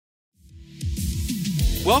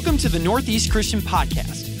Welcome to the Northeast Christian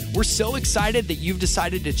Podcast. We're so excited that you've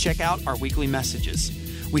decided to check out our weekly messages.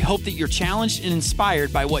 We hope that you're challenged and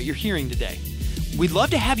inspired by what you're hearing today. We'd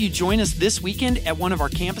love to have you join us this weekend at one of our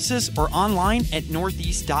campuses or online at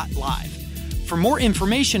northeast.live. For more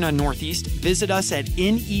information on Northeast, visit us at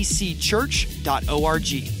necchurch.org.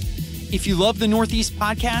 If you love the Northeast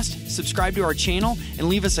Podcast, subscribe to our channel and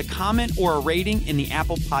leave us a comment or a rating in the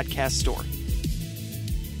Apple Podcast Store.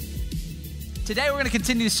 Today we're going to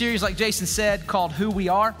continue the series, like Jason said, called Who We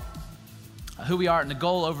Are. Who We Are, and the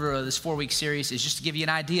goal over this 4-week series is just to give you an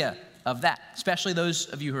idea of that, especially those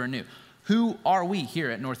of you who are new. Who are we here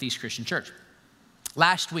at Northeast Christian Church?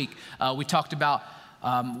 Last week, we talked about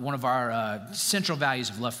one of our central values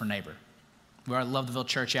of love for neighbor. We are Lovethville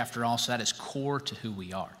Church after all, so that is core to who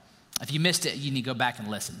we are. If you missed it, you need to go back and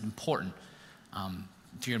listen. Important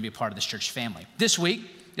if you're going to be a part of this church family. This week,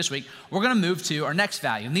 we're going to move to our next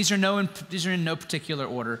value. And these are in no particular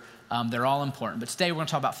order. They're all important. But today we're going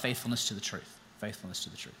to talk about faithfulness to the truth. Faithfulness to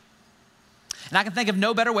the truth. And I can think of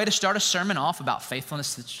no better way to start a sermon off about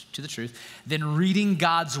faithfulness to the truth than reading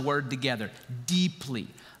God's word together, deeply,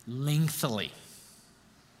 lengthily.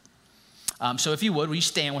 So if you would you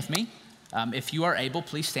stand with me? If you are able,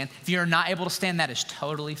 please stand. If you're not able to stand, that is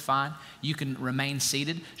totally fine. You can remain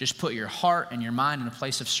seated. Just put your heart and your mind in a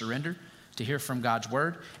place of surrender to hear from God's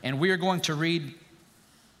word. And we are going to read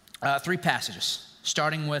 3 passages,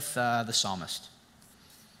 starting with the psalmist.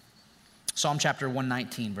 Psalm chapter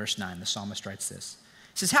 119, verse 9, the psalmist writes this.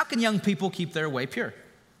 He says, "How can young people keep their way pure?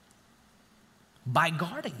 By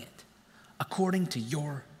guarding it according to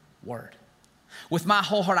your word. With my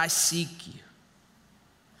whole heart I seek you.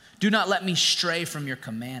 Do not let me stray from your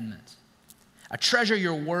commandments. I treasure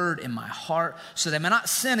your word in my heart so that I may not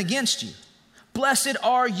sin against you. Blessed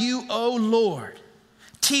are you, O Lord.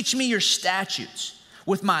 Teach me your statutes.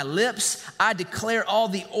 With my lips, I declare all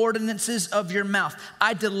the ordinances of your mouth.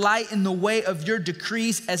 I delight in the way of your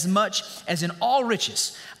decrees as much as in all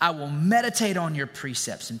riches. I will meditate on your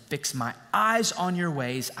precepts and fix my eyes on your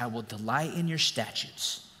ways. I will delight in your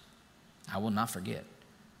statutes. I will not forget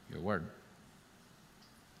your word."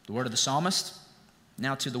 The word of the psalmist.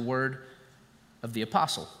 Now to the word of the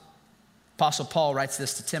apostle. Apostle Paul writes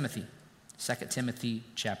this to Timothy. 2 Timothy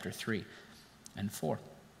chapter 3 and 4.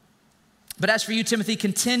 "But as for you, Timothy,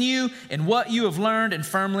 continue in what you have learned and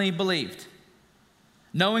firmly believed,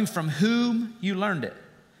 knowing from whom you learned it,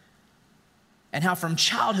 and how from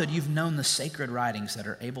childhood you've known the sacred writings that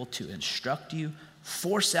are able to instruct you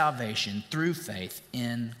for salvation through faith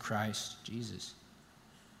in Christ Jesus.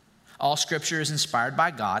 All scripture is inspired by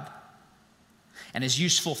God and is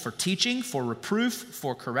useful for teaching, for reproof,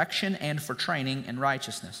 for correction, and for training in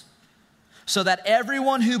righteousness, so that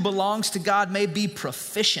everyone who belongs to God may be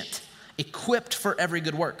proficient, equipped for every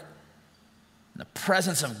good work. In the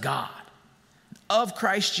presence of God, of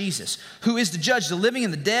Christ Jesus, who is to judge the living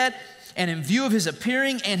and the dead, and in view of his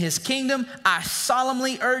appearing and his kingdom, I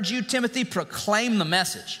solemnly urge you, Timothy, proclaim the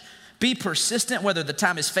message. Be persistent whether the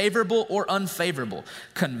time is favorable or unfavorable.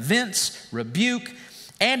 Convince, rebuke,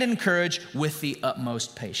 and encourage with the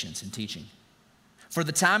utmost patience and teaching. For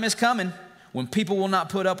the time is coming when people will not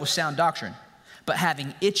put up with sound doctrine, but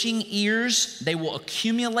having itching ears, they will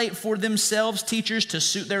accumulate for themselves teachers to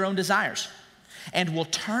suit their own desires, and will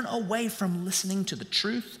turn away from listening to the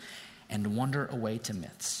truth and wander away to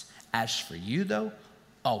myths. As for you, though,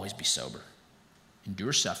 always be sober.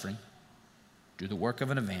 Endure suffering. Do the work of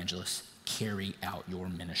an evangelist. Carry out your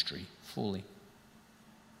ministry fully."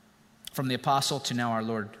 From the apostle to now our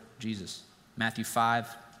Lord Jesus. Matthew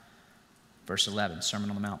 5, verse 11, Sermon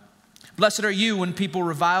on the Mount. "Blessed are you when people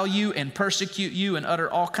revile you and persecute you and utter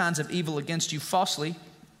all kinds of evil against you falsely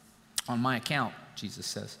on my account," Jesus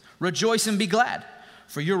says. "Rejoice and be glad,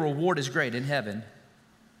 for your reward is great in heaven.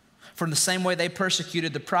 For in the same way they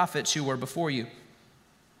persecuted the prophets who were before you.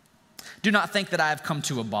 Do not think that I have come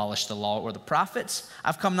to abolish the law or the prophets.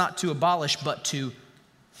 I've come not to abolish, but to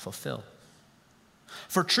fulfill.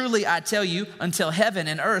 For truly I tell you, until heaven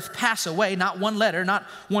and earth pass away, not one letter, not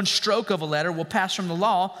one stroke of a letter will pass from the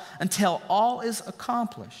law until all is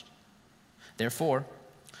accomplished. Therefore,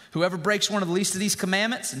 whoever breaks one of the least of these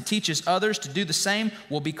commandments and teaches others to do the same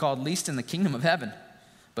will be called least in the kingdom of heaven.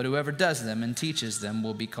 But whoever does them and teaches them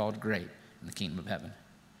will be called great in the kingdom of heaven.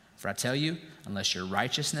 For I tell you, unless your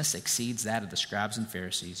righteousness exceeds that of the scribes and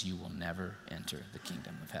Pharisees, you will never enter the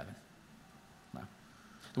kingdom of heaven." Wow.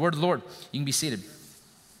 The word of the Lord. You can be seated.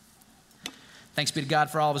 Thanks be to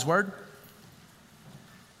God for all of his word.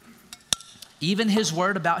 Even his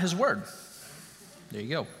word about his word. There you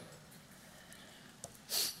go.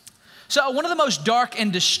 So one of the most dark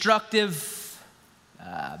and destructive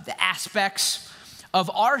aspects of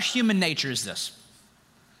our human nature is this.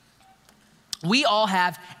 We all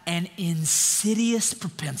have an insidious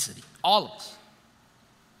propensity, all of us,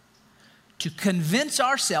 to convince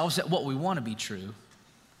ourselves that what we want to be true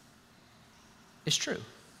is true,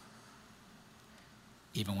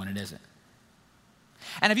 even when it isn't.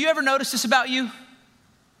 And have you ever noticed this about you?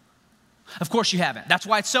 Of course you haven't. That's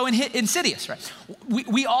why it's so insidious, right?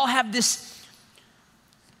 We all have this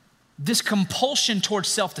compulsion towards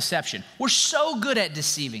self-deception. We're so good at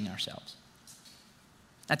deceiving ourselves.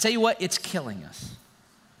 I tell you what, it's killing us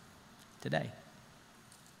today.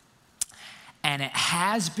 And it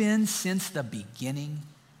has been since the beginning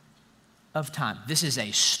of time. This is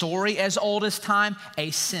a story as old as time,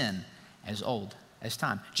 a sin as old as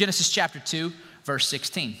time. Genesis chapter 2, verse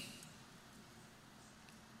 16. It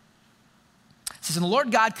says, and the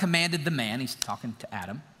Lord God commanded the man, he's talking to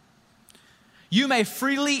Adam, you may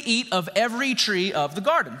freely eat of every tree of the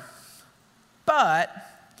garden, but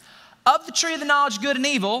of the tree of the knowledge of good and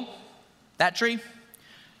evil, that tree,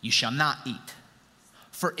 you shall not eat.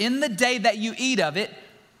 For in the day that you eat of it,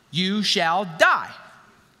 you shall die,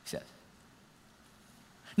 he says.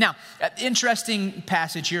 Now, interesting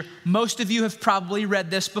passage here. Most of you have probably read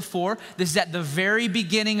this before. This is at the very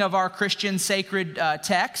beginning of our Christian sacred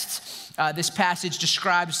texts. This passage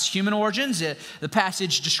describes human origins. The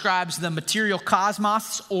passage describes the material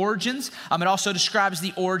cosmos origins. It also describes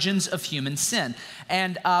the origins of human sin.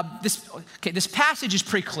 And this passage is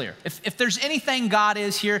pretty clear. If there's anything God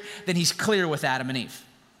is here, then he's clear with Adam and Eve.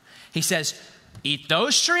 He says, eat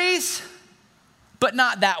those trees, but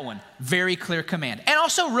not that one. Very clear command. And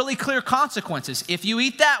also really clear consequences. If you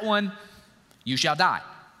eat that one, you shall die.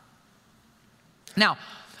 Now,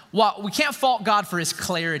 while we can't fault God for his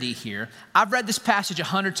clarity here, I've read this passage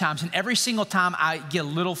 100 times, and every single time I get a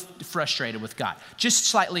little frustrated with God. Just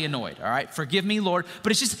slightly annoyed, all right? Forgive me, Lord.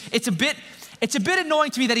 But it's a bit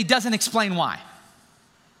annoying to me that he doesn't explain why.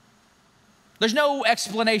 There's no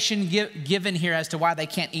explanation given here as to why they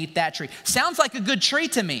can't eat that tree. Sounds like a good tree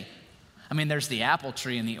to me. I mean, there's the apple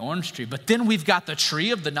tree and the orange tree, but then we've got the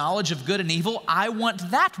tree of the knowledge of good and evil. I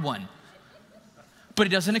want that one. But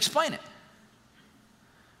he doesn't explain it.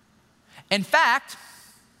 In fact,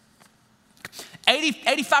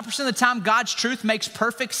 85% of the time, God's truth makes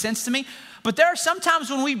perfect sense to me. But there are some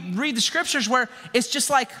times when we read the scriptures where it's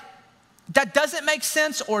just like, that doesn't make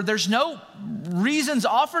sense, or there's no reasons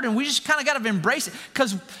offered, and we just kind of got to embrace it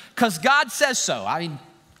because God says so. I mean,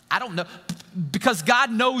 I don't know, because God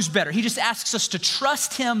knows better. He just asks us to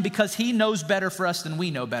trust him because he knows better for us than we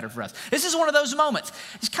know better for us. This is one of those moments.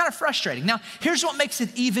 It's kind of frustrating. Now, here's what makes it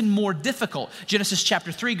even more difficult. Genesis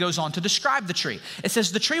chapter 3 goes on to describe the tree. It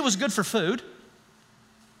says the tree was good for food,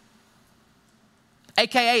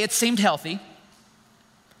 AKA it seemed healthy.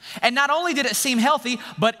 And not only did it seem healthy,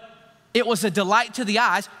 but it was a delight to the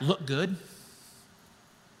eyes, looked good.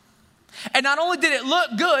 And not only did it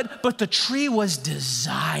look good, but the tree was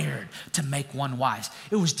desired to make one wise.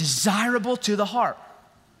 It was desirable to the heart.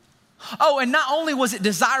 Oh, and not only was it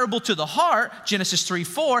desirable to the heart, Genesis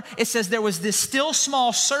 3:4, it says there was this still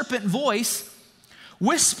small serpent voice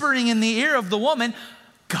whispering in the ear of the woman,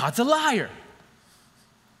 God's a liar.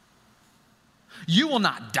 You will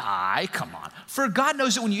not die, come on. For God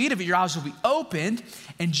knows that when you eat of it, your eyes will be opened,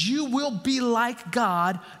 and you will be like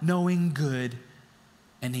God, knowing good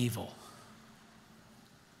and evil.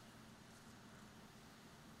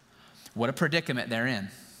 What a predicament they're in.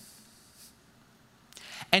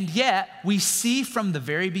 And yet, we see from the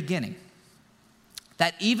very beginning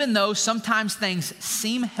that even though sometimes things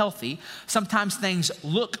seem healthy, sometimes things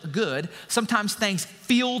look good, sometimes things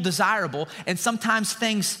feel desirable, and sometimes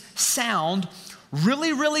things sound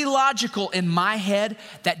really, really logical in my head,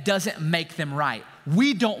 that doesn't make them right.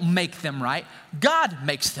 We don't make them right. God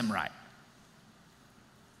makes them right.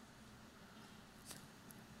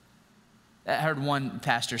 I heard one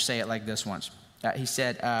pastor say it like this once. He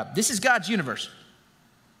said, this is God's universe.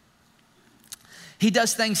 He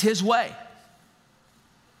does things his way.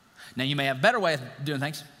 Now, you may have a better way of doing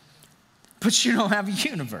things, but you don't have a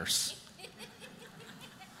universe.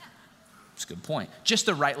 That's a good point. Just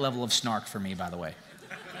the right level of snark for me, by the way.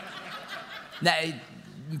 Now,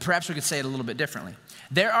 perhaps we could say it a little bit differently.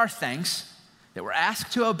 There are things that we're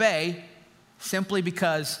asked to obey simply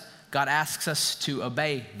because God asks us to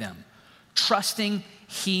obey them, trusting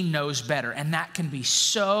he knows better. And that can be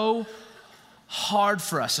so hard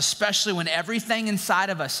for us, especially when everything inside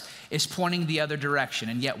of us is pointing the other direction.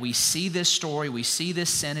 And yet we see this story, we see this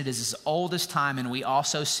sin, it is as old as time, and we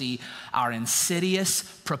also see our insidious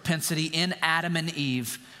propensity in Adam and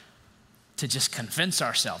Eve to just convince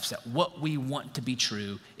ourselves that what we want to be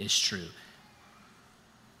true is true.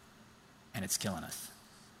 and it's killing us.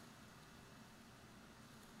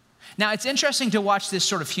 Now, it's interesting to watch this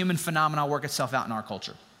sort of human phenomenon work itself out in our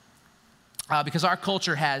culture. Because our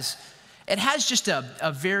culture has just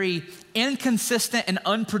a very inconsistent and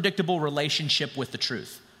unpredictable relationship with the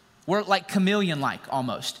truth. We're like chameleon-like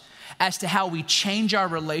almost as to how we change our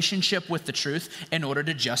relationship with the truth in order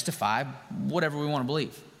to justify whatever we want to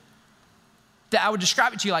believe. I would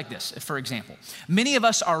describe it to you like this, for example. Many of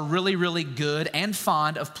us are really, really good and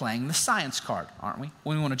fond of playing the science card, aren't we?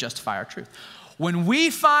 When we want to justify our truth. When we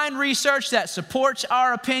find research that supports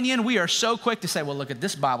our opinion, we are so quick to say, well, look at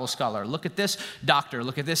this Bible scholar, look at this doctor,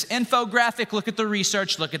 look at this infographic, look at the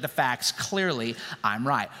research, look at the facts. Clearly, I'm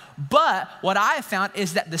right. But what I have found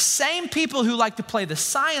is that the same people who like to play the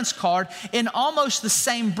science card in almost the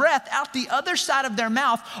same breath out the other side of their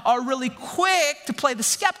mouth are really quick to play the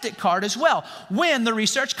skeptic card as well when the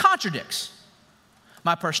research contradicts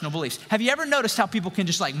my personal beliefs. Have you ever noticed how people can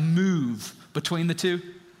just like move between the two?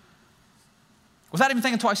 Without even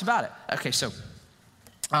thinking twice about it. Okay, so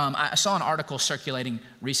I saw an article circulating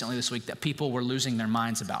recently this week that people were losing their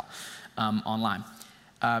minds about online.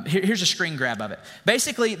 Here's a screen grab of it.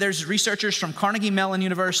 Basically, there's researchers from Carnegie Mellon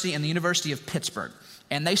University and the University of Pittsburgh,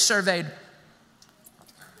 and they surveyed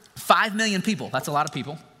 5 million people. That's a lot of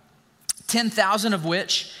people. 10,000 of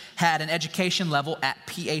which had an education level at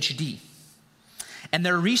PhD. And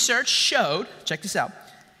their research showed, check this out,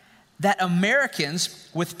 that Americans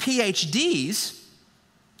with PhDs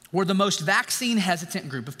were the most vaccine hesitant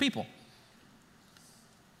group of people.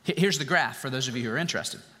 Here's the graph for those of you who are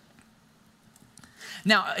interested.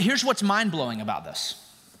 Now, here's what's mind-blowing about this.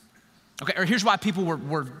 Okay, or here's why people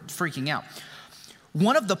were freaking out.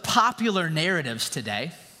 One of the popular narratives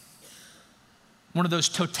today, one of those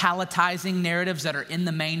totalitizing narratives that are in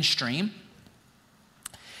the mainstream,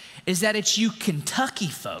 is that it's you Kentucky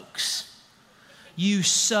folks, you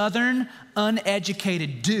Southern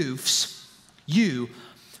uneducated doofs, you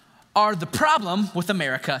are the problem with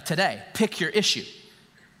America today. Pick your issue.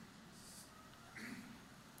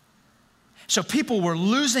 So people were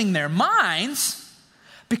losing their minds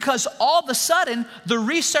because all of a sudden the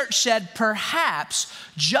research said perhaps,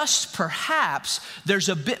 just perhaps, there's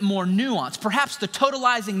a bit more nuance. Perhaps the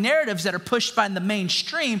totalizing narratives that are pushed by the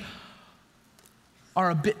mainstream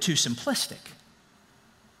are a bit too simplistic.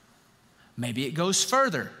 Maybe it goes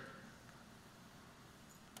further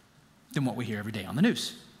than what we hear every day on the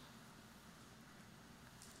news.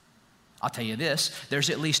 I'll tell you this,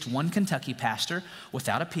 there's at least one Kentucky pastor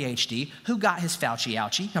without a PhD who got his Fauci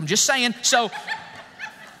ouchie. I'm just saying, so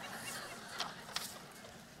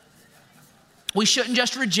we shouldn't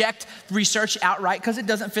just reject research outright because it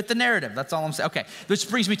doesn't fit the narrative. That's all I'm saying. Okay, this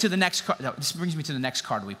brings me to the next card. No, this brings me to the next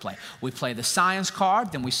card we play. We play the science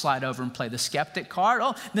card, then we slide over and play the skeptic card.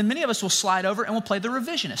 Oh, then many of us will slide over and we'll play the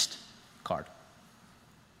revisionist card.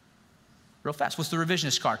 Real fast. What's the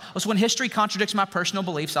revisionist card? Well, so when history contradicts my personal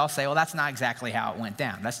beliefs, I'll say, well, that's not exactly how it went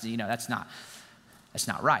down. That's not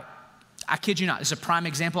right. I kid you not. This is a prime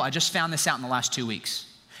example. I just found this out in the last 2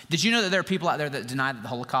 weeks. Did you know that there are people out there that deny that the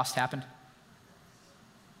Holocaust happened?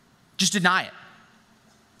 Just deny it.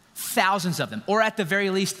 Thousands of them. Or at the very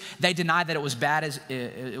least, they deny that it was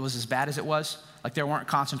as bad as it was. Like there weren't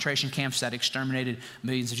concentration camps that exterminated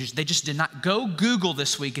millions of Jews. They just did not. Go Google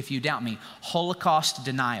this week if you doubt me, Holocaust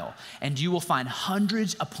denial. And you will find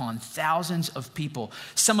hundreds upon thousands of people,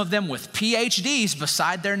 some of them with PhDs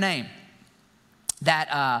beside their name, that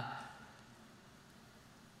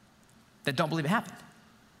don't believe it happened.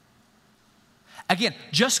 Again,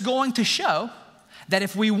 just going to show that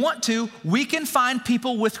if we want to, we can find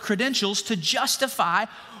people with credentials to justify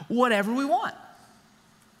whatever we want.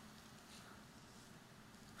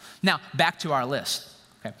 Now, back to our list,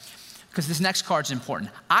 okay? Because this next card's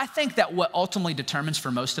important. I think that what ultimately determines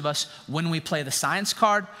for most of us when we play the science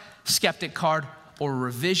card, skeptic card, or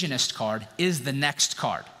revisionist card is the next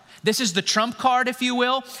card. This is the trump card, if you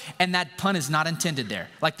will, and that pun is not intended there.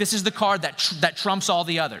 Like this is the card that trumps all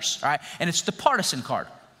the others, all right? And it's the partisan card.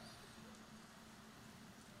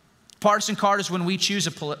 Partisan card is when we choose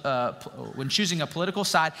when choosing a political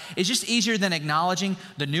side. It's just easier than acknowledging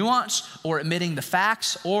the nuance or admitting the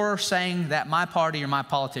facts or saying that my party or my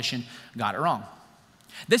politician got it wrong.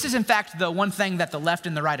 This is in fact the one thing that the left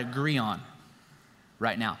and the right agree on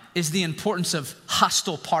right now, is the importance of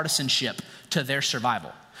hostile partisanship to their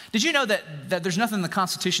survival. Did you know that there's nothing in the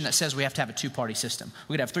Constitution that says we have to have a two-party system?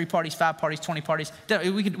 We could have 3 parties, 5 parties, 20 parties.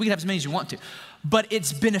 We could have as many as we want to. But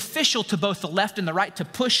it's beneficial to both the left and the right to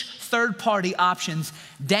push third-party options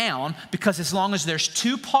down, because as long as there's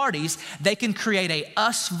 2 parties, they can create a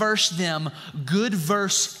us versus them, good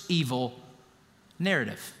versus evil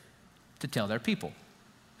narrative to tell their people.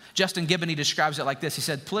 Justin Giboney describes it like this. He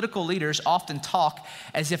said, political leaders often talk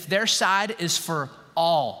as if their side is for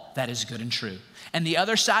all that is good and true, and the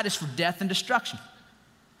other side is for death and destruction.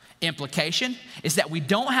 Implication is that we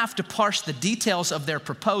don't have to parse the details of their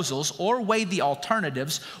proposals or weigh the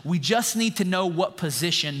alternatives. We just need to know what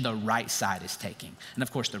position the right side is taking. And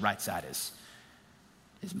of course, the right side is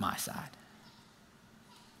my side.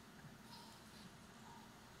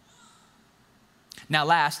 Now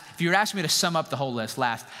last, if you were asking me to sum up the whole list,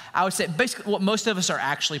 I would say basically what most of us are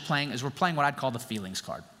actually playing is we're playing what I'd call the feelings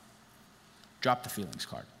card. Drop the feelings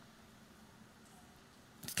card.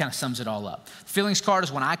 It kind of sums it all up. The feelings card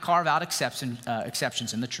is when I carve out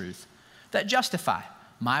exceptions in the truth that justify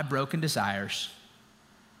my broken desires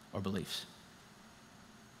or beliefs.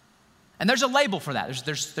 And there's a label for that.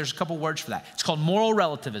 There's a couple words for that. It's called moral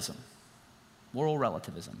relativism. Moral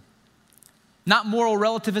relativism. Not moral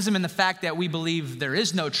relativism in the fact that we believe there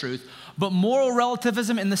is no truth, but moral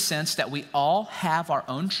relativism in the sense that we all have our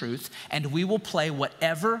own truth and we will play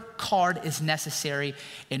whatever card is necessary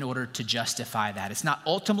in order to justify that. It's not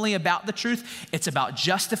ultimately about the truth, it's about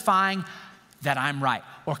justifying that I'm right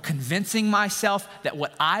or convincing myself that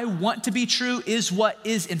what I want to be true is what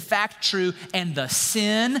is in fact true, and the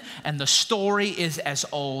sin and the story is as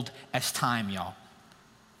old as time, y'all.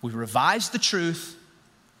 We revise the truth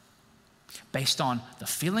based on the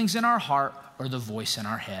feelings in our heart or the voice in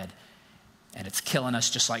our head. And it's killing us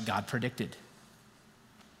just like God predicted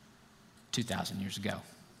 2,000 years ago.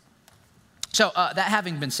 So that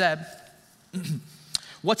having been said,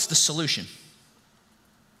 what's the solution?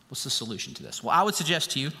 What's the solution to this? Well, I would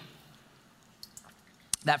suggest to you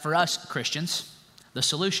that for us Christians, the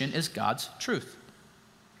solution is God's truth.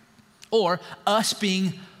 Or us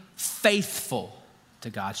being faithful to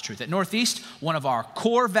God's truth. At Northeast, one of our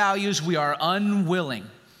core values we're unwilling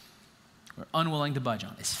to budge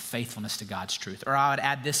on is faithfulness to God's truth. Or I would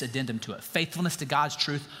add this addendum to it: faithfulness to God's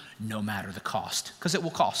truth no matter the cost, because it will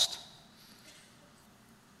cost.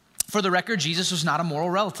 For the record, Jesus was not a moral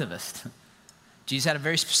relativist. Jesus had a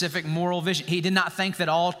very specific moral vision. He did not think that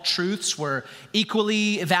all truths were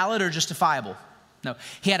equally valid or justifiable. No,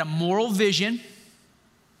 he had a moral vision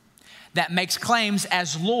that makes claims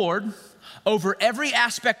as Lord over every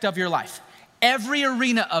aspect of your life, every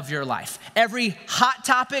arena of your life, every hot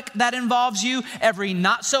topic that involves you, every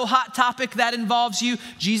not so hot topic that involves you.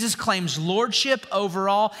 Jesus claims lordship over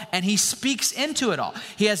all, and he speaks into it all.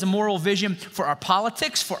 He has a moral vision for our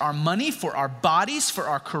politics, for our money, for our bodies, for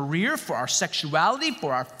our career, for our sexuality,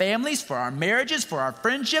 for our families, for our marriages, for our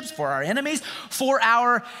friendships, for our enemies, for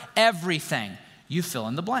our everything. You fill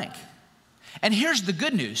in the blank. And here's the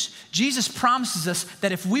good news. Jesus promises us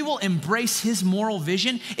that if we will embrace his moral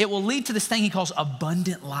vision, it will lead to this thing he calls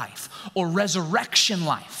abundant life or resurrection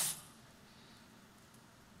life.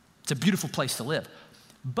 It's a beautiful place to live.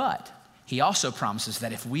 But he also promises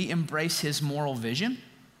that if we embrace his moral vision,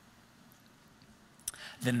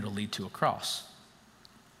 then it'll lead to a cross.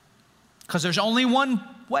 Because there's only one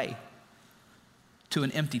way to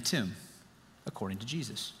an empty tomb, according to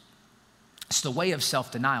Jesus. It's the way of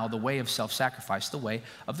self-denial, the way of self-sacrifice, the way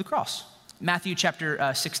of the cross. Matthew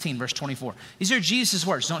chapter 16, verse 24. These are Jesus'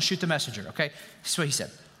 words. Don't shoot the messenger, okay? This is what he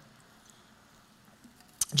said.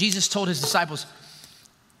 Jesus told his disciples,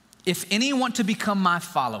 if any want to become my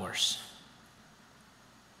followers,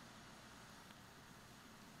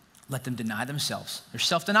 let them deny themselves. Their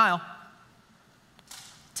self-denial,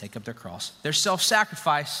 take up their cross. Their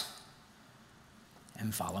self-sacrifice,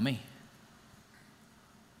 and follow me.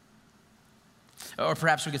 Or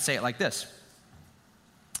perhaps we could say it like this.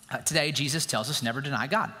 Today, Jesus tells us never deny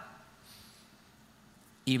God,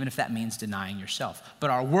 even if that means denying yourself. But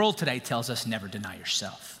our world today tells us never deny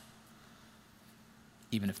yourself,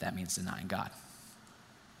 even if that means denying God.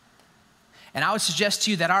 And I would suggest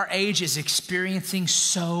to you that our age is experiencing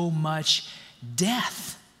so much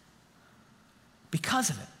death because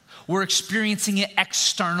of it. We're experiencing it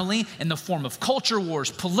externally in the form of culture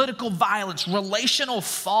wars, political violence, relational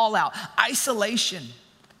fallout, isolation.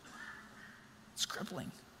 It's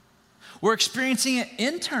crippling. We're experiencing it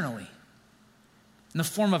internally in the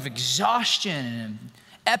form of exhaustion and an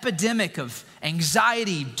epidemic of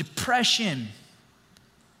anxiety, depression,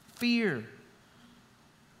 fear,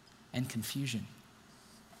 and confusion.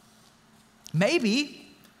 Maybe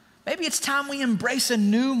it's time we embrace a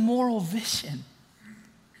new moral vision.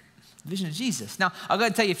 Vision of Jesus. Now, I'll go ahead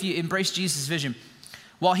and tell you, if you embrace Jesus' vision,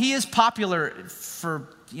 while he is popular for,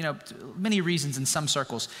 many reasons in some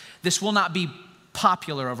circles, this will not be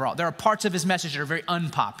popular overall. There are parts of his message that are very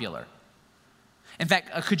unpopular. In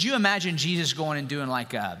fact, could you imagine Jesus going and doing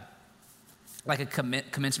like a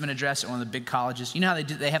commencement address at one of the big colleges? You know how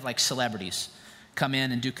they have like celebrities come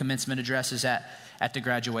in and do commencement addresses at the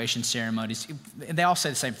graduation ceremonies. They all say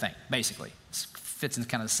the same thing, basically. It fits in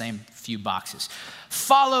kind of the same few boxes.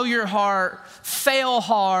 Follow your heart, fail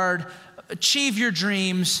hard, achieve your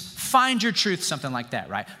dreams, find your truth, something like that,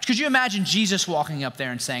 right? Could you imagine Jesus walking up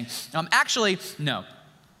there and saying, actually, no.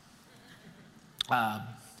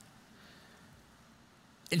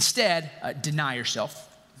 Instead, deny yourself.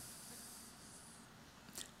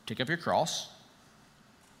 Take up your cross.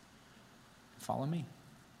 Follow me.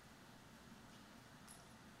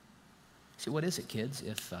 See, what is it, kids,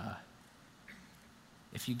 if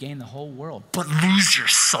you gain the whole world but lose your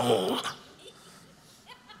soul?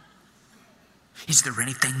 Is there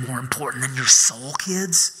anything more important than your soul,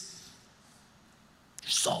 kids? Your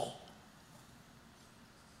soul.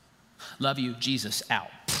 Love you, Jesus, out.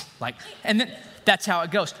 And then that's how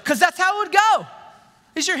it goes. Because that's how it would go.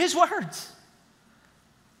 These are his words.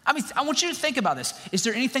 I mean, I want you to think about this. Is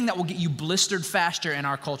there anything that will get you blistered faster in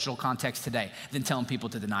our cultural context today than telling people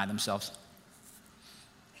to deny themselves?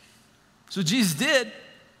 So Jesus did.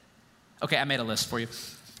 Okay, I made a list for you.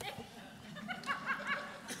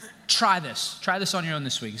 Try this. Try this on your own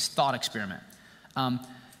this week. It's a thought experiment.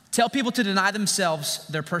 Tell people to deny themselves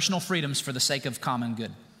their personal freedoms for the sake of common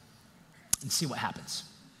good and see what happens.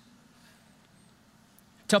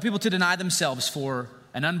 Tell people to deny themselves for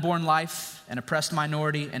an unborn life, an oppressed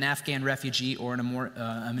minority, an Afghan refugee, or an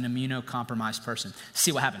immunocompromised person.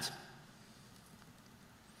 See what happens.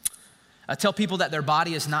 Tell people that their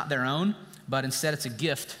body is not their own, but instead it's a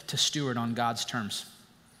gift to steward on God's terms.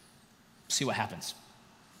 See what happens.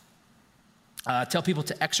 Tell people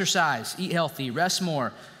to exercise, eat healthy, rest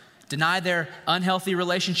more, deny their unhealthy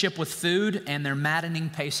relationship with food and their maddening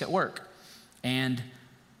pace at work, and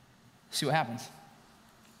see what happens.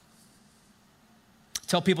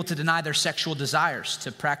 Tell people to deny their sexual desires,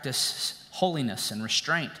 to practice holiness and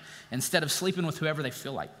restraint instead of sleeping with whoever they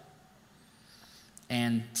feel like,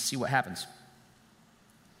 and see what happens.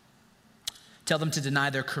 Tell them to deny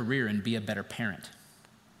their career and be a better parent.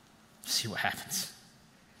 See what happens.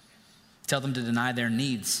 Tell them to deny their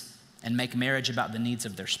needs and make marriage about the needs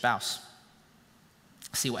of their spouse.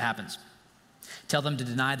 See what happens. Tell them to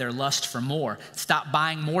deny their lust for more. Stop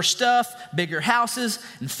buying more stuff, bigger houses,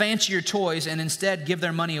 and fancier toys, and instead give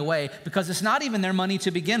their money away because it's not even their money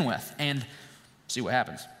to begin with. And see what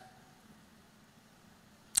happens.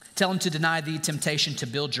 Tell them to deny the temptation to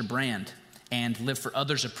build your brand and live for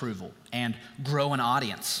others' approval and grow an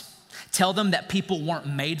audience. Tell them that people weren't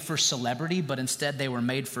made for celebrity, but instead they were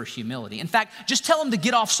made for humility. In fact, just tell them to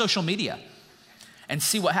get off social media and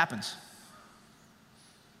see what happens.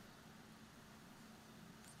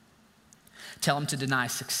 Tell them to deny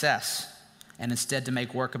success and instead to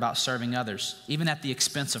make work about serving others, even at the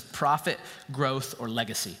expense of profit, growth, or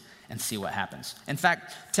legacy, and see what happens. In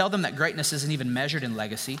fact, tell them that greatness isn't even measured in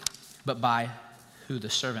legacy, but by who the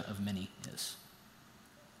servant of many is.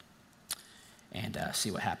 And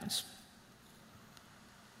see what happens.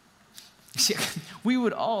 See, we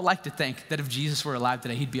would all like to think that if Jesus were alive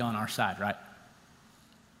today, he'd be on our side, right?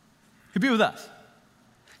 He'd be with us.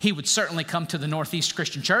 He would certainly come to the Northeast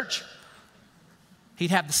Christian Church.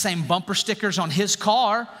 He'd have the same bumper stickers on his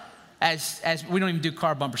car as we don't even do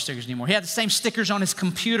car bumper stickers anymore. He had the same stickers on his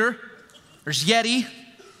computer. There's Yeti.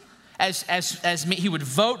 As me, he would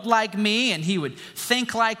vote like me and he would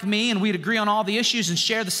think like me and we'd agree on all the issues and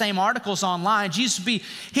share the same articles online. Jesus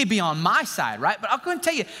he'd be on my side, right? But I'm going to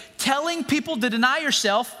tell you, telling people to deny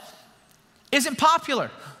yourself isn't popular.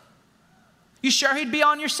 You sure he'd be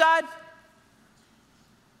on your side?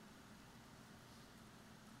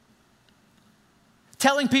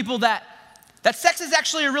 Telling people that sex is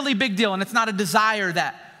actually a really big deal and it's not a desire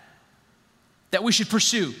that we should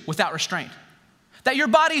pursue without restraint. That your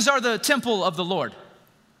bodies are the temple of the Lord.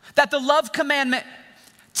 That the love commandment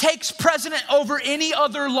takes precedent over any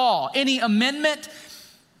other law, any amendment,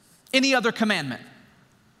 any other commandment.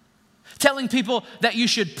 Telling people that you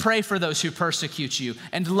should pray for those who persecute you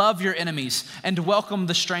and love your enemies and welcome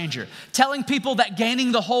the stranger. Telling people that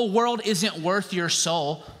gaining the whole world isn't worth your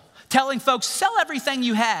soul. Telling folks, sell everything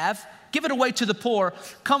you have, give it away to the poor,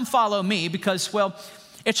 come follow me because, well,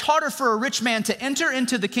 it's harder for a rich man to enter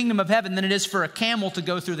into the kingdom of heaven than it is for a camel to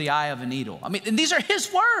go through the eye of a needle. I mean, and these are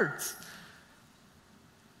his words.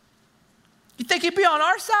 You think he'd be on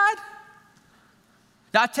our side?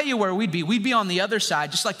 Now, I'll tell you where we'd be. We'd be on the other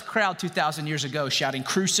side, just like the crowd 2,000 years ago, shouting,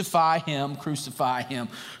 crucify him, crucify him,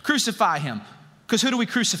 crucify him. Because who do we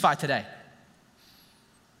crucify today?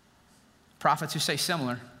 Prophets who say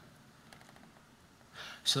similar.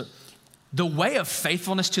 So the way of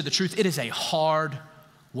faithfulness to the truth, it is a hard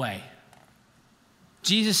way.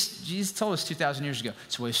 Jesus told us 2,000 years ago,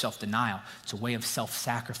 it's a way of self-denial. It's a way of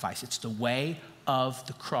self-sacrifice. It's the way of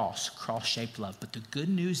the cross-shaped love. But the good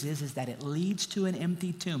news is that it leads to an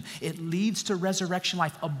empty tomb. It leads to resurrection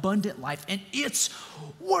life, abundant life, and it's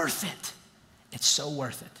worth it. It's so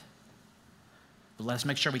worth it. But let us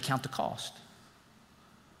make sure we count the cost.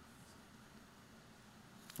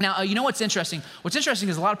 Now, you know what's interesting? What's interesting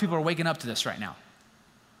is a lot of people are waking up to this right now.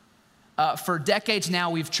 For decades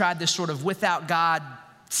now, we've tried this sort of without God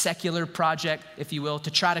secular project, if you will,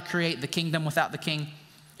 to try to create the kingdom without the king.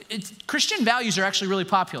 Christian values are actually really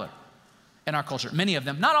popular in our culture. Many of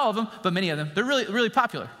them, not all of them, but many of them, they're really, really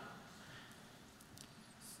popular.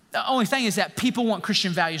 The only thing is that people want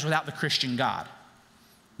Christian values without the Christian God.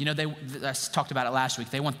 You know, I talked about it last week.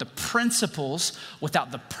 They want the principles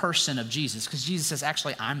without the person of Jesus, because Jesus says,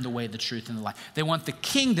 actually, I'm the way, the truth, and the life. They want the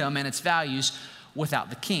kingdom and its values without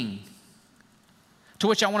the king. To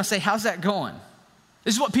which I want to say, how's that going?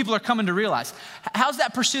 This is what people are coming to realize. How's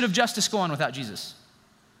that pursuit of justice going without Jesus?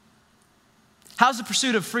 How's the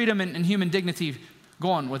pursuit of freedom and human dignity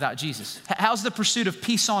going without Jesus? How's the pursuit of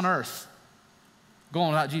peace on earth going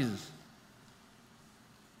without Jesus?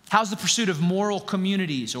 How's the pursuit of moral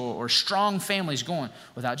communities or strong families going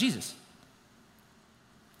without Jesus?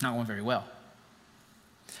 Not going very well.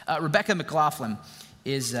 Rebecca McLaughlin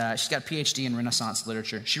she's got a PhD in Renaissance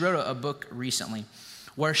literature. She wrote a book recently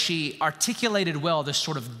where she articulated well this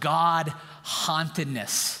sort of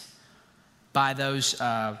God-hauntedness by those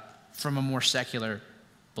from a more secular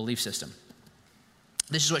belief system.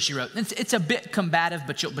 This is what she wrote. It's a bit combative,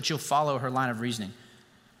 but you'll follow her line of reasoning.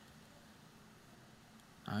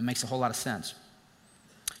 It makes a whole lot of sense.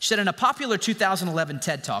 She said in a popular 2011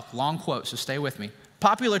 TED Talk, long quote, so stay with me,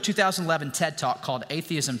 popular 2011 TED Talk called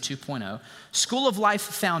Atheism 2.0, School of Life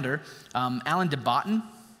founder Alan de Botton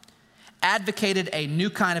advocated a new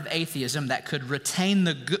kind of atheism that could retain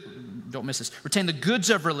the goods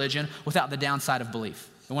of religion without the downside of belief.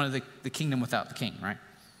 They wanted the kingdom without the king, right?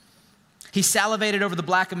 He salivated over the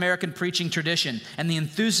Black American preaching tradition and the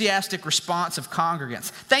enthusiastic response of congregants.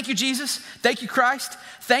 Thank you, Jesus. Thank you, Christ.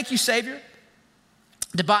 Thank you, Savior.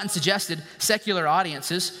 De Botton suggested secular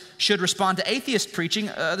audiences should respond to atheist preaching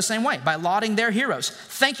the same way, by lauding their heroes.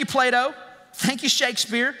 Thank you, Plato. Thank you,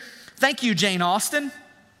 Shakespeare. Thank you, Jane Austen.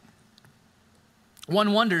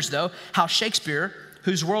 One wonders, though, how Shakespeare,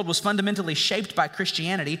 whose world was fundamentally shaped by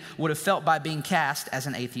Christianity, would have felt by being cast as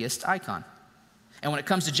an atheist icon. And when it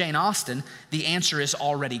comes to Jane Austen, the answer is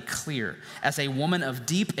already clear. As a woman of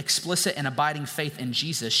deep, explicit, and abiding faith in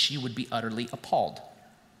Jesus, she would be utterly appalled.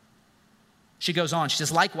 She goes on, she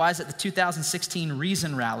says, likewise, at the 2016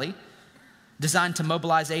 Reason Rally, designed to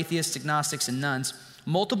mobilize atheists, agnostics, and nuns,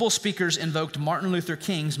 multiple speakers invoked Martin Luther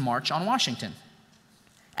King's March on Washington,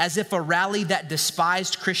 as if a rally that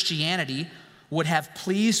despised Christianity would have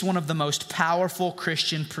pleased one of the most powerful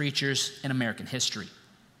Christian preachers in American history.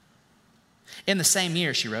 In the same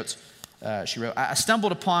year, she wrote, I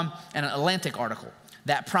stumbled upon an Atlantic article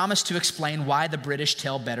that promised to explain why the British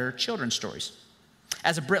tell better children's stories.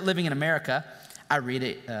 As a Brit living in America, I read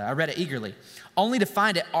it eagerly, only to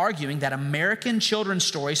find it arguing that American children's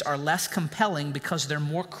stories are less compelling because they're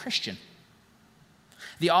more Christian.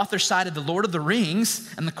 The author cited The Lord of the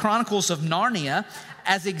Rings and the Chronicles of Narnia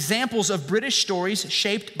as examples of British stories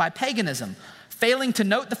shaped by paganism, failing to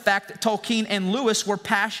note the fact that Tolkien and Lewis were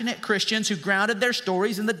passionate Christians who grounded their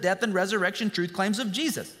stories in the death and resurrection truth claims of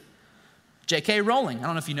Jesus. J.K. Rowling, I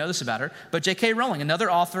don't know if you know this about her, but J.K. Rowling,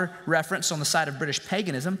 another author referenced on the side of British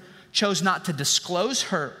paganism, chose not to disclose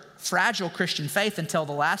her fragile Christian faith until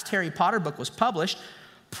the last Harry Potter book was published,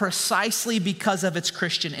 precisely because of its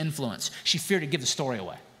Christian influence. She feared to give the story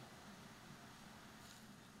away.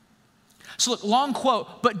 So look, long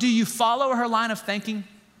quote, but do you follow her line of thinking?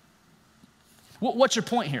 What's your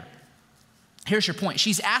point here? Here's your point.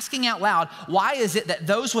 She's asking out loud, why is it that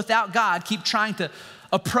those without God keep trying to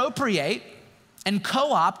appropriate and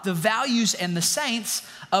co-opt the values and the saints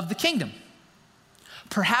of the kingdom?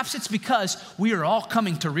 Perhaps it's because we are all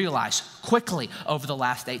coming to realize quickly over the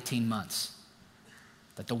last 18 months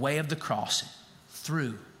that the way of the cross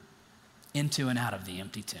through, into, and out of the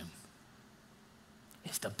empty tomb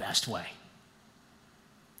is the best way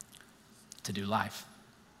to do life.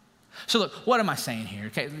 So look, what am I saying here?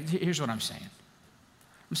 Okay, here's what I'm saying.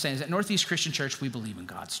 I'm saying is at Northeast Christian Church, we believe in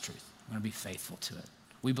God's truth. We're going to be faithful to it.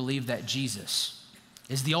 We believe that Jesus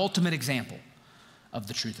is the ultimate example of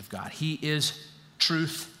the truth of God. He is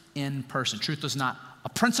truth in person. Truth was not a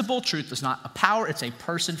principle, truth is not a power, it's a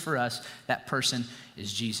person for us. That person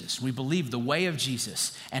is Jesus. We believe the way of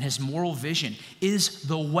Jesus and his moral vision is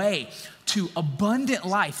the way to abundant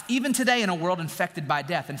life, even today in a world infected by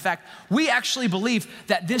death. In fact, we actually believe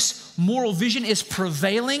that this moral vision is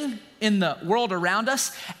prevailing in the world around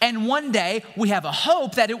us, and one day we have a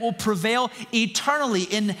hope that it will prevail eternally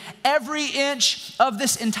in every inch of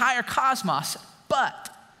this entire cosmos. But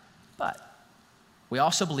we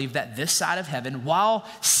also believe that this side of heaven, while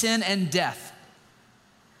sin and death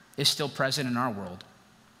is still present in our world,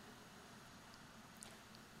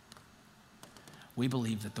 we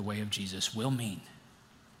believe that the way of Jesus will mean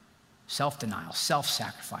self-denial,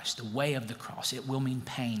 self-sacrifice, the way of the cross. It will mean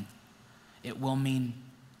pain. It will mean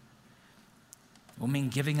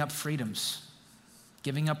giving up freedoms,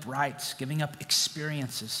 giving up rights, giving up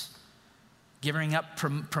experiences, giving up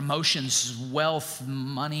promotions, wealth,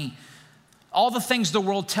 money, all the things the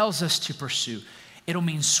world tells us to pursue. It'll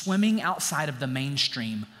mean swimming outside of the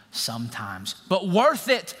mainstream sometimes, but worth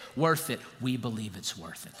it. We believe it's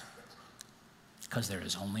worth it because there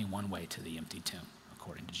is only one way to the empty tomb,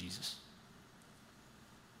 according to Jesus.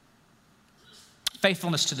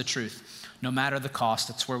 Faithfulness to the truth, no matter the cost.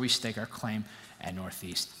 That's where we stake our claim at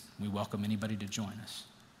Northeast. We welcome anybody to join us.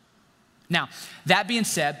 Now, that being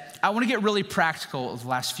said, I want to get really practical the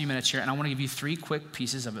last few minutes here, and I want to give you 3 quick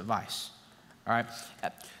pieces of advice. All right?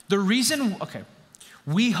 The reason,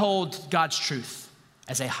 we hold God's truth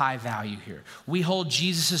as a high value here. We hold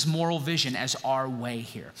Jesus' moral vision as our way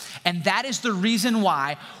here. And that is the reason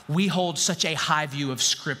why we hold such a high view of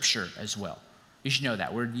Scripture as well. You should know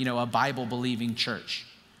that. We're, a Bible-believing church.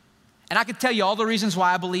 And I could tell you all the reasons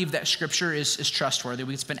why I believe that Scripture is trustworthy.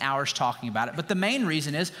 We could spend hours talking about it. But the main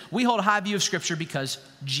reason is we hold a high view of Scripture because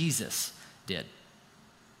Jesus did.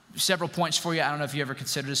 Several points for you. I don't know if you ever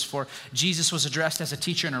considered this before. Jesus was addressed as a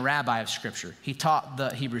teacher and a rabbi of Scripture. He taught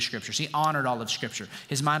the Hebrew Scriptures. He honored all of Scripture.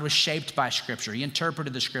 His mind was shaped by Scripture. He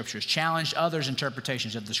interpreted the Scriptures, challenged others'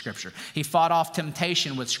 interpretations of the Scripture. He fought off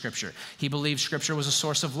temptation with Scripture. He believed Scripture was a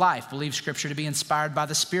source of life, believed Scripture to be inspired by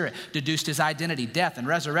the Spirit, deduced his identity, death, and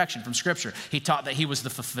resurrection from Scripture. He taught that he was the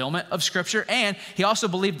fulfillment of Scripture, and he also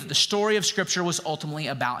believed that the story of Scripture was ultimately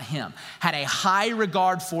about him, had a high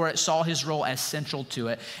regard for it, saw his role as central to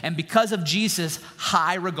it, and because of Jesus'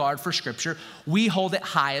 high regard for Scripture, we hold it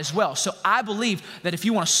high as well. So I believe that if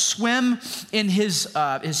you want to swim in his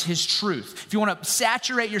truth, if you want to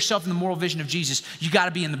saturate yourself in the moral vision of Jesus, you got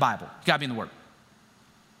to be in the Bible. You got to be in the Word.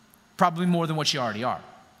 Probably more than what you already are.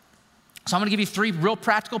 So I'm going to give you 3 real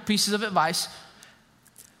practical pieces of advice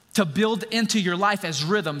to build into your life as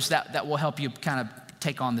rhythms that will help you kind of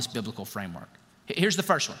take on this biblical framework. Here's the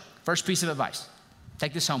first one. First piece of advice.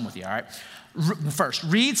 Take this home with you, all right? First,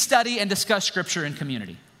 read, study, and discuss Scripture in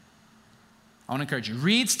community. I want to encourage you.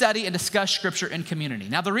 Read, study, and discuss Scripture in community.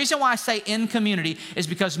 Now, the reason why I say in community is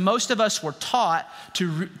because most of us were taught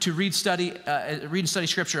to read, study, and study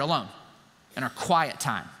Scripture alone in our quiet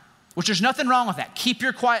time, which there's nothing wrong with that. Keep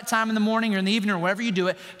your quiet time in the morning or in the evening or wherever you do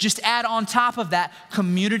it. Just add on top of that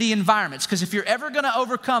community environments. Because if you're ever going to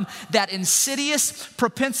overcome that insidious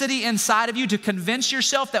propensity inside of you to convince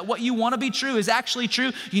yourself that what you want to be true is actually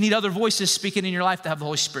true, you need other voices speaking in your life that have the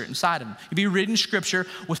Holy Spirit inside of them. You'll be reading Scripture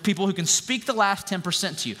with people who can speak the last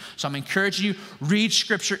 10% to you. So I'm encouraging you, read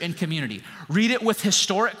Scripture in community. Read it with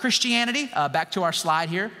historic Christianity. Back to our slide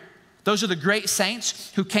here. Those are the great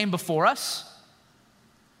saints who came before us.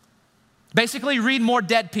 Basically, read more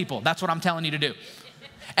dead people. That's what I'm telling you to do.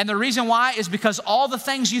 And the reason why is because all the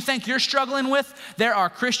things you think you're struggling with, there are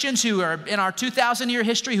Christians who are in our 2,000-year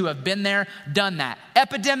history who have been there, done that.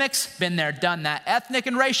 Epidemics, been there, done that. Ethnic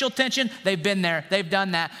and racial tension, they've been there, they've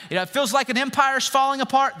done that. It feels like an empire's falling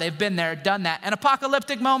apart, they've been there, done that. An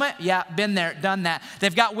apocalyptic moment, yeah, been there, done that.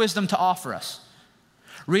 They've got wisdom to offer us.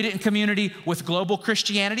 Read it in community with global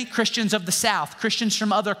Christianity, Christians of the South, Christians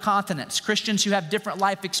from other continents, Christians who have different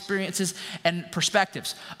life experiences and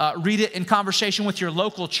perspectives. Read it in conversation with your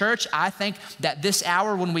local church. I think that this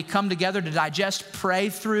hour when we come together to digest, pray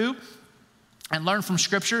through, and learn from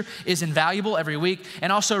Scripture is invaluable every week.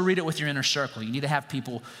 And also read it with your inner circle. You need to have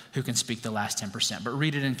people who can speak the last 10%, but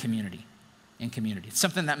read it in community. In community. It's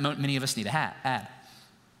something that many of us need to add.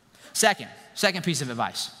 Second piece of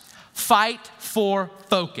advice. Fight for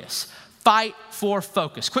focus. Fight for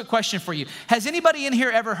focus. Quick question for you. Has anybody in here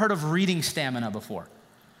ever heard of reading stamina before?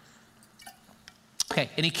 Okay,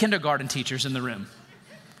 any kindergarten teachers in the room?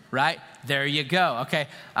 Right? There you go. Okay,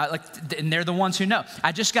 and they're the ones who know.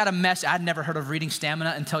 I just got a message. I'd never heard of reading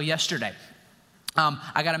stamina until yesterday.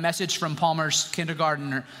 I got a message from Palmer's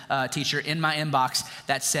kindergarten teacher in my inbox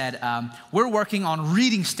that said, we're working on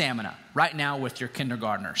reading stamina right now with your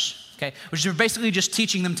kindergartners, okay? Which is basically just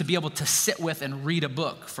teaching them to be able to sit with and read a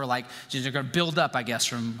book for like, they're gonna build up, I guess,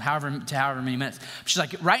 from however many minutes. She's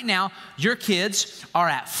like, right now, your kids are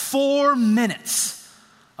at 4 minutes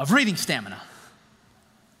of reading stamina.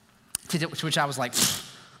 To which I was like,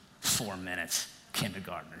 4 minutes,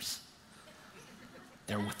 kindergartners.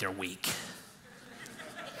 They're weak.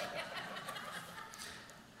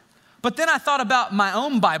 But then I thought about my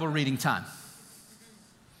own Bible reading time.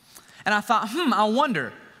 And I thought, I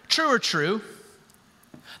wonder, true or true,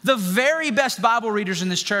 the very best Bible readers in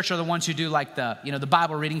this church are the ones who do like the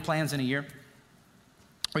Bible reading plans in a year,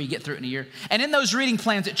 or you get through it in a year. And in those reading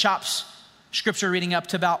plans, it chops scripture reading up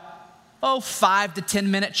to about, 5 to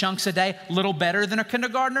 10 minute chunks a day, a little better than a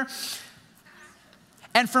kindergartner.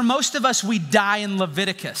 And for most of us, we die in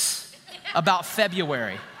Leviticus about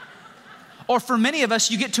February. Or for many of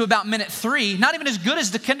us, you get to about minute 3, not even as good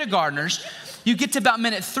as the kindergartners. You get to about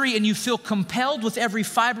minute 3 and you feel compelled with every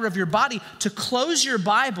fiber of your body to close your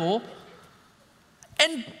Bible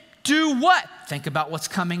and do what? Think about what's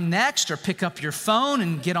coming next, or pick up your phone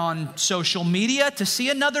and get on social media to see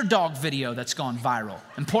another dog video that's gone viral.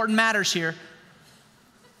 Important matters here.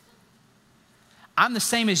 I'm the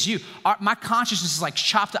same as you. My consciousness is like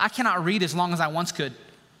chopped. I cannot read as long as I once could.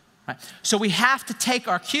 Right? So we have to take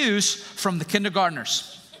our cues from the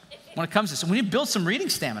kindergartners when it comes to this. We need to build some reading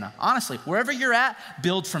stamina, honestly. Wherever you're at,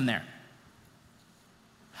 build from there.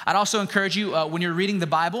 I'd also encourage you, when you're reading the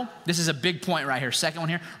Bible, this is a big point right here, second one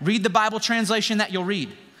here, read the Bible translation that you'll read.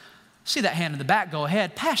 See that hand in the back, go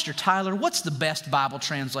ahead. Pastor Tyler, what's the best Bible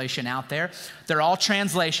translation out there? They're all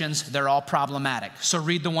translations, they're all problematic. So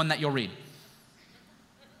read the one that you'll read.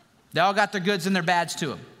 They all got their goods and their bads to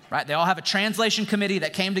them. Right? They all have a translation committee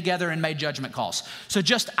that came together and made judgment calls. So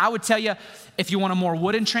I would tell you, if you want a more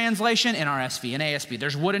wooden translation, NRSV and ASB,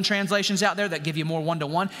 there's wooden translations out there that give you more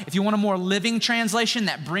one-to-one. If you want a more living translation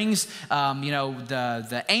that brings,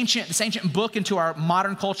 this ancient book into our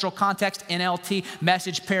modern cultural context, NLT,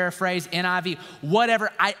 Message, Paraphrase, NIV,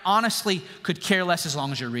 whatever, I honestly could care less as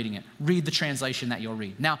long as you're reading it. Read the translation that you'll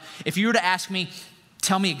read. Now, if you were to ask me,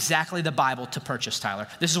 tell me exactly the Bible to purchase, Tyler.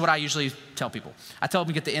 This is what I usually tell people. I tell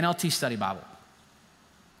them get the NLT Study Bible.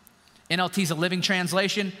 NLT is a living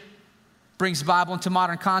translation, brings the Bible into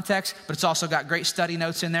modern context, but it's also got great study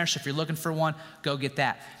notes in there. So if you're looking for one, go get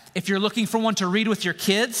that. If you're looking for one to read with your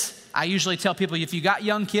kids, I usually tell people, if you got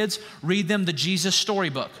young kids, read them the Jesus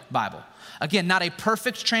Storybook Bible. Again, not a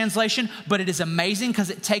perfect translation, but it is amazing because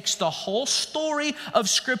it takes the whole story of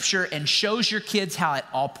Scripture and shows your kids how it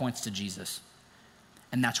all points to Jesus.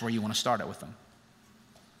 And that's where you want to start it with them.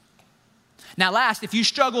 Now last, if you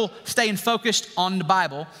struggle staying focused on the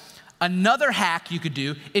Bible, another hack you could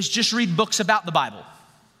do is just read books about the Bible.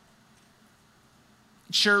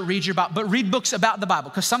 Sure, read your Bible, but read books about the Bible,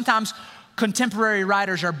 because sometimes contemporary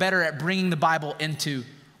writers are better at bringing the Bible into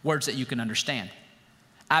words that you can understand.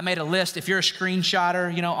 I made a list. If you're a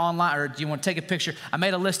screenshotter, online, or you want to take a picture, I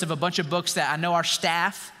made a list of a bunch of books that I know our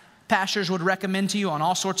staff pastors would recommend to you on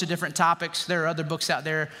all sorts of different topics. There are other books out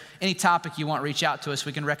there. Any topic you want, reach out to us.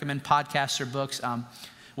 We can recommend podcasts or books.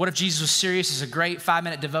 What If Jesus Was Serious is a great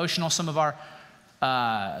 5-minute devotional. Some of our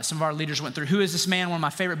leaders went through. Who Is This Man? One of my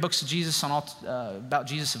favorite books of Jesus about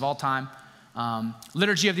Jesus of all time.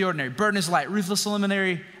 Liturgy of the Ordinary. Burden is Light. Ruthless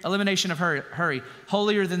Elimination of Hurry.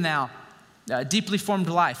 Holier Than Thou. Deeply Formed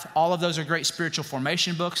Life. All of those are great spiritual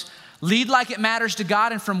formation books. Lead Like It Matters to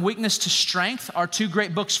God and From Weakness to Strength are 2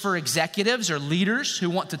 great books for executives or leaders who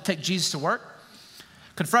want to take Jesus to work.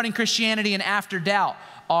 Confronting Christianity and After Doubt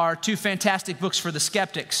are 2 fantastic books for the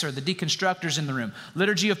skeptics or the deconstructors in the room.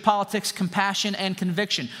 Liturgy of Politics, Compassion, and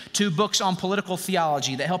Conviction, 2 books on political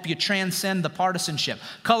theology that help you transcend the partisanship.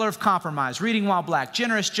 Color of Compromise, Reading While Black,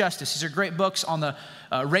 Generous Justice. These are great books on the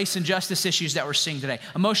race and justice issues that we're seeing today.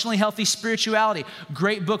 Emotionally Healthy Spirituality,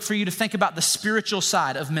 great book for you to think about the spiritual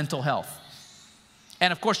side of mental health.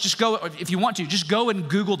 And of course, just go, if you want to, just go and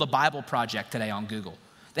Google the Bible Project today on Google.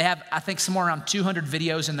 They have, I think, somewhere around 200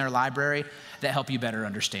 videos in their library that help you better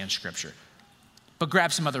understand Scripture. But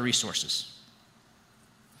grab some other resources.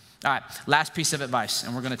 All right, last piece of advice,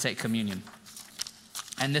 and we're going to take communion.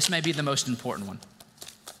 And this may be the most important one.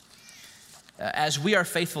 As we are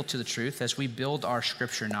faithful to the truth, as we build our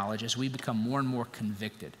Scripture knowledge, as we become more and more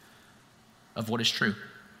convicted of what is true,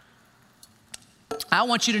 I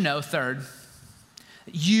want you to know, third,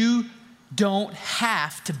 you don't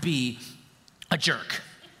have to be a jerk.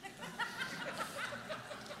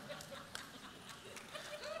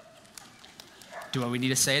 Do we need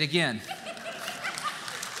to say it again?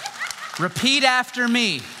 Repeat after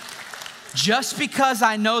me. Just because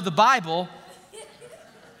I know the Bible,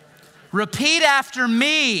 repeat after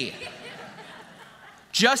me.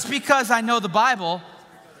 Just because I know the Bible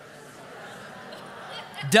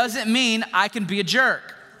doesn't mean I can be a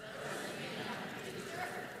jerk.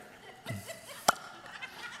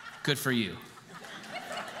 Good for you.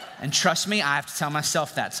 And trust me, I have to tell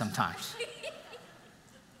myself that sometimes.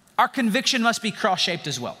 Our conviction must be cross-shaped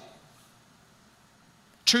as well.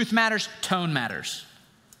 Truth matters, tone matters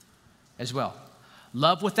as well.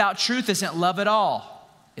 Love without truth isn't love at all.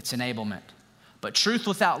 It's enablement. But truth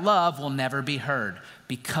without love will never be heard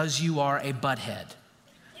because you are a butthead.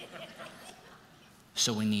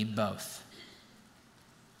 So we need both.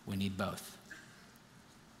 We need both.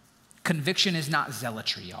 Conviction is not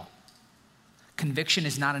zealotry, y'all. Conviction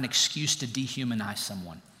is not an excuse to dehumanize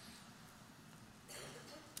someone.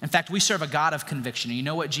 In fact, we serve a God of conviction. And you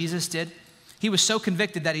know what Jesus did? He was so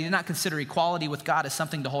convicted that he did not consider equality with God as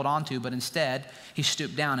something to hold on to, but instead, he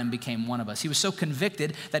stooped down and became one of us. He was so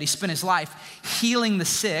convicted that he spent his life healing the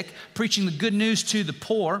sick, preaching the good news to the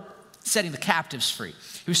poor, setting the captives free.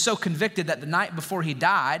 He was so convicted that the night before he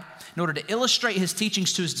died, in order to illustrate his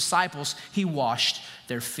teachings to his disciples, he washed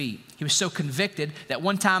their feet. He was so convicted that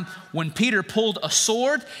one time when Peter pulled a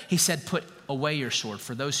sword, he said, "Put away your sword,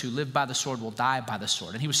 for those who live by the sword will die by the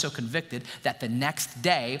sword." And he was so convicted that the next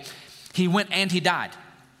day he went and he died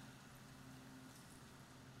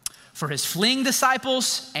for his fleeing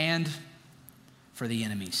disciples and for the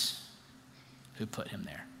enemies who put him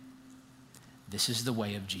there. This is the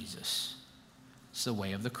way of Jesus. It's the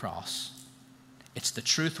way of the cross. It's the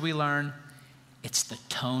truth we learn. It's the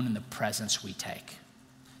tone and the presence we take.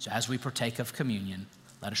 So as we partake of communion,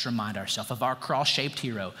 let us remind ourselves of our cross-shaped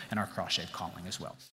hero and our cross-shaped calling as well.